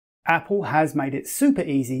Apple has made it super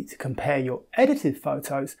easy to compare your edited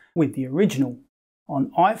photos with the original.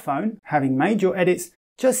 On iPhone, having made your edits,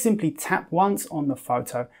 just simply tap once on the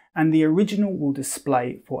photo and the original will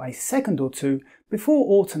display for a second or two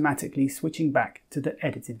before automatically switching back to the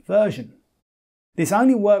edited version. This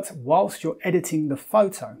only works whilst you're editing the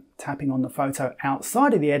photo. Tapping on the photo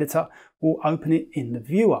outside of the editor will open it in the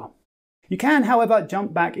viewer. You can, however,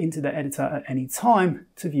 jump back into the editor at any time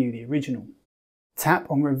to view the original. Tap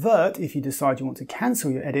on revert if you decide you want to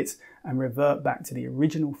cancel your edits and revert back to the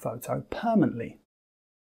original photo permanently.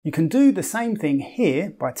 You can do the same thing here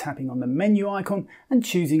by tapping on the menu icon and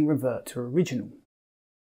choosing revert to original.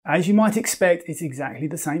 As you might expect, it's exactly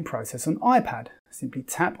the same process on iPad. Simply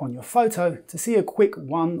tap on your photo to see a quick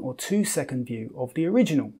 1 or 2 second view of the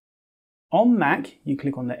original. On Mac, you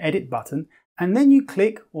click on the edit button and then you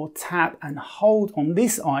click or tap and hold on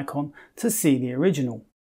this icon to see the original.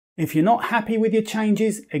 If you're not happy with your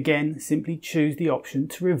changes, again, simply choose the option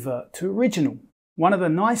to revert to original. One of the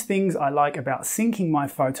nice things I like about syncing my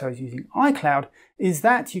photos using iCloud is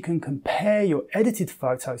that you can compare your edited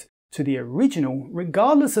photos to the original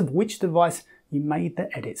regardless of which device you made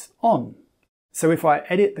the edits on. So if I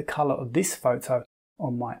edit the color of this photo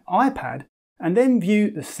on my iPad and then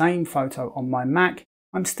view the same photo on my Mac,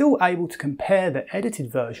 I'm still able to compare the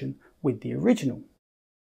edited version with the original.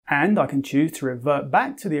 And I can choose to revert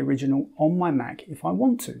back to the original on my Mac if I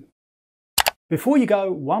want to. Before you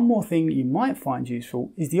go, one more thing you might find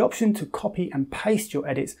useful is the option to copy and paste your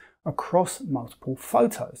edits across multiple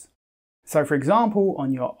photos. So for example,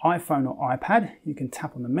 on your iPhone or iPad, you can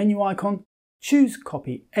tap on the menu icon, choose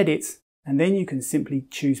Copy Edits, and then you can simply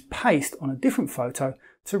choose Paste on a different photo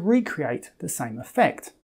to recreate the same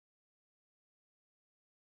effect.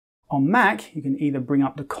 On Mac, you can either bring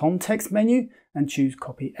up the context menu and choose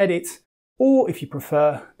Copy Edits, or if you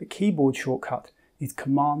prefer, the keyboard shortcut is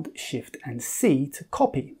Command-Shift-C to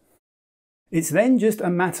copy. It's then just a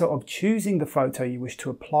matter of choosing the photo you wish to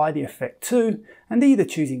apply the effect to and either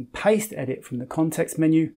choosing Paste Edit from the context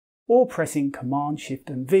menu or pressing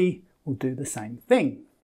Command-Shift-V will do the same thing.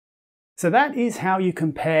 So that is how you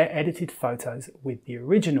compare edited photos with the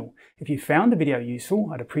original. If you found the video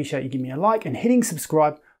useful, I'd appreciate you giving me a like and hitting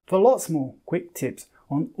subscribe for lots more quick tips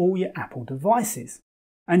on all your Apple devices.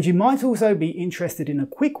 And you might also be interested in a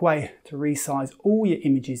quick way to resize all your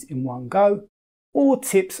images in one go, or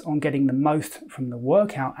tips on getting the most from the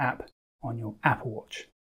workout app on your Apple Watch.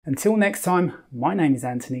 Until next time, my name is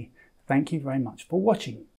Anthony. Thank you very much for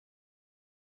watching.